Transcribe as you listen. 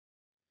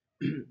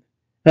Hello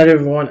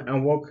everyone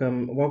and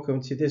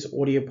welcome to this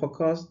audio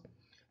podcast.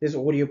 This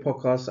audio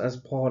podcast as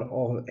part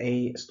of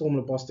a Storm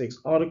Robotics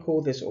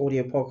article. This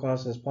audio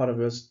podcast is part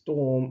of a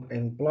Storm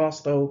and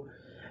Blasto.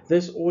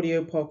 This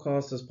audio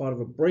podcast is part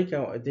of a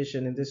breakout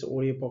edition, and this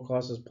audio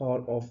podcast is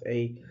part of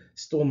a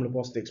Storm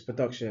Robotics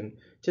production.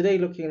 Today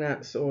looking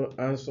at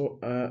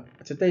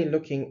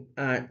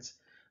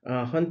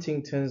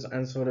Huntington's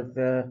and sort of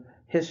the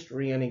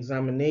history and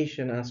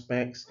examination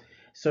aspects.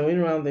 So in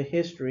around the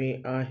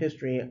history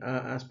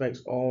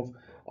aspects of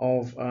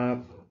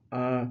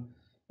the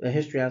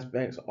history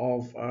aspects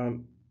of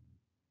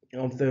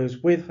those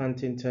with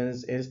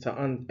Huntington's is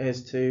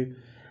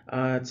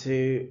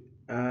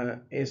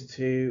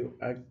to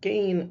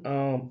gain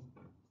a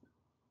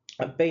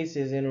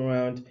basis in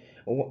around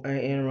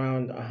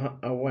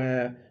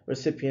where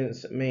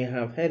recipients may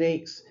have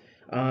headaches,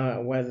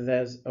 whether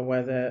there's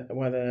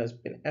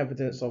been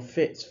evidence of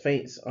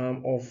faints,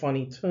 or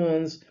funny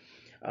turns,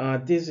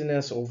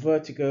 dizziness or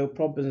vertigo,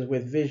 problems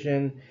with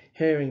vision,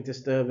 hearing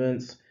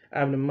disturbance,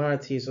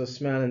 abnormalities of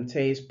smell and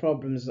taste,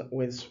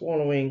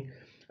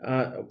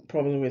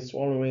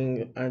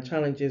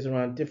 challenges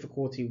around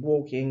difficulty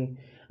walking,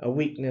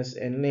 weakness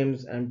in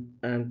limbs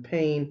and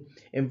pain,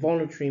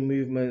 involuntary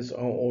movements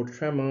or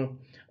tremor,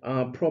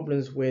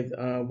 problems with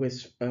the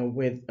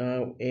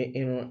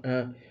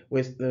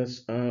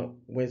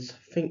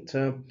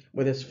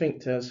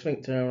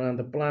sphincter around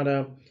the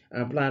bladder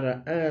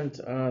and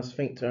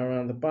sphincter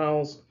around the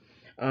bowels,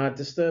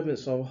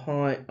 disturbance of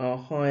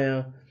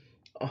higher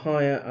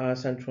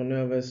central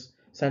nervous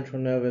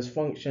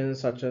functions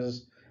such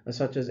as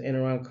in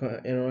around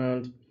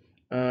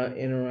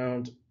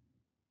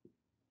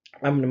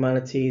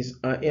abnormalities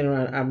in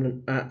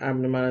around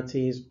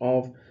abnormalities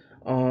uh,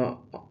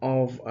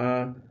 of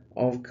uh,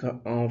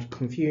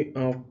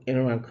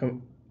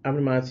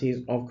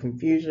 abnormalities of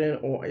confusion,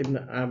 or even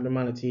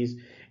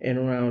abnormalities in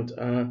around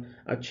a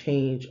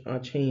change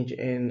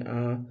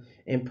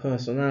in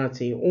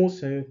personality.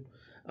 Also,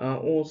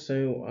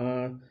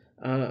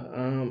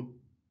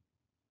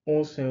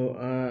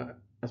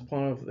 as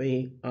part of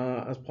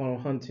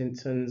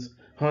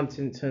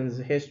Huntington's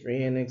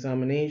history and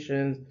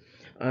examination,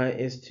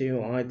 is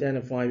to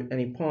identify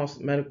any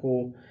past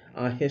medical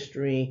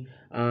history,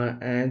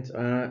 and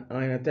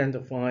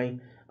identify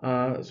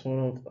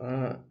sort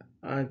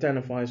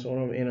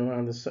of in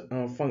around the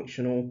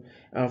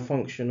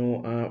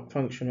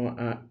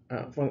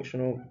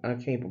functional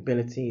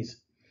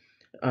capabilities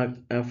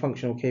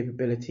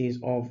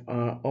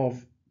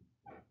of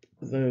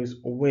those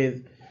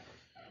with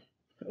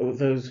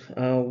those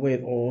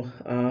with or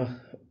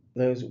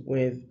those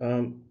with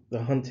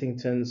the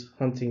Huntington's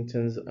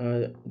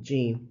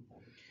gene.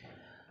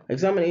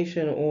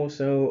 Examination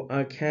also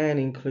can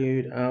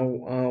include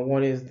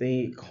what is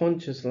the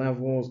conscious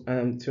levels,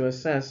 to the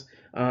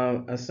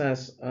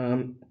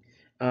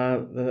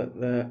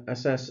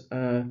assess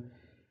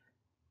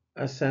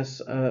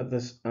assess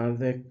this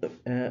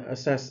the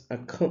assess a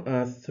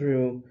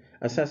through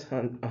assess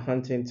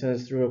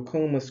Huntington's through a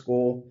coma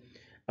score,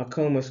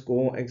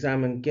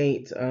 examine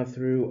gait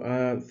through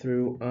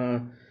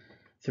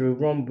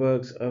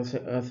Romberg's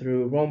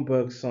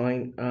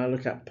sign,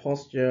 look at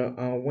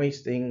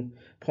wasting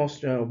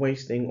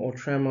or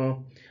tremor,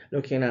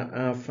 looking at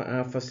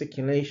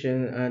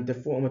fasciculation,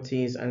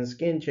 deformities and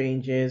skin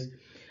changes,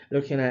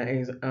 looking at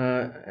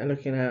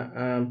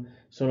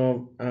sort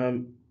of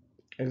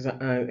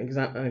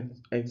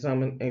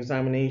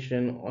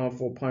examination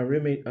for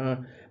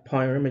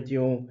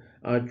pyramidal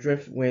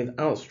drift with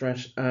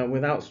outstretched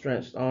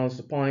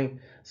arms,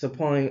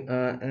 supine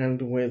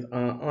and with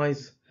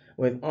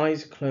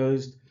eyes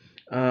closed,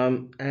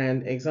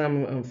 and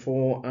examine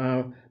for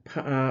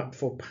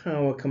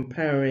power,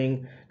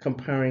 comparing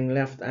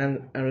left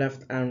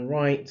and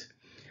right.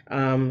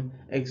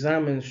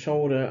 Examine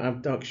shoulder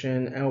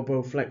abduction,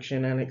 elbow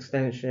flexion and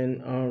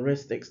extension,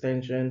 wrist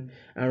extension.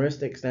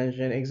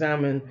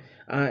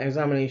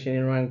 Examination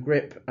around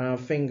grip,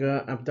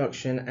 finger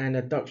abduction and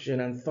adduction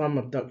and thumb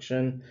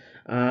abduction.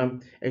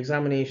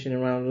 Examination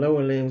around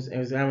lower limbs.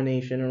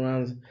 Examination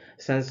around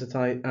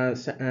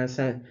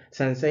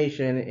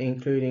sensation,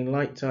 including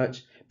light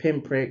touch,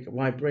 pinprick,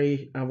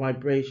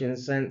 vibration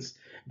sense,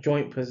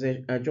 joint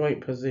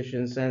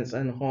position sense,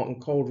 and hot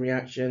and cold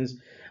reactions,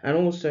 and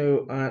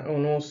also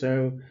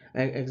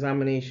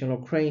examination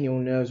of cranial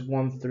nerves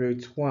 1 through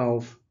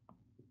 12.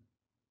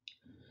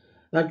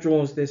 That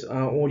draws this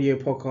audio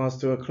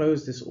podcast to a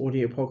close. This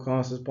audio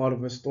podcast is part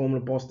of a Storm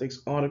Robotics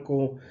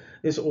article.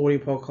 This audio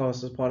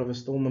podcast is part of a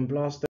Storm and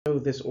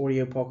Blasto. This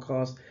audio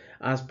podcast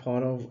as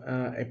part of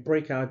a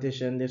breakout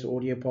edition. This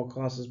audio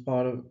podcast is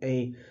part of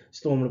a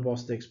Storm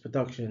Robotics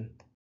production.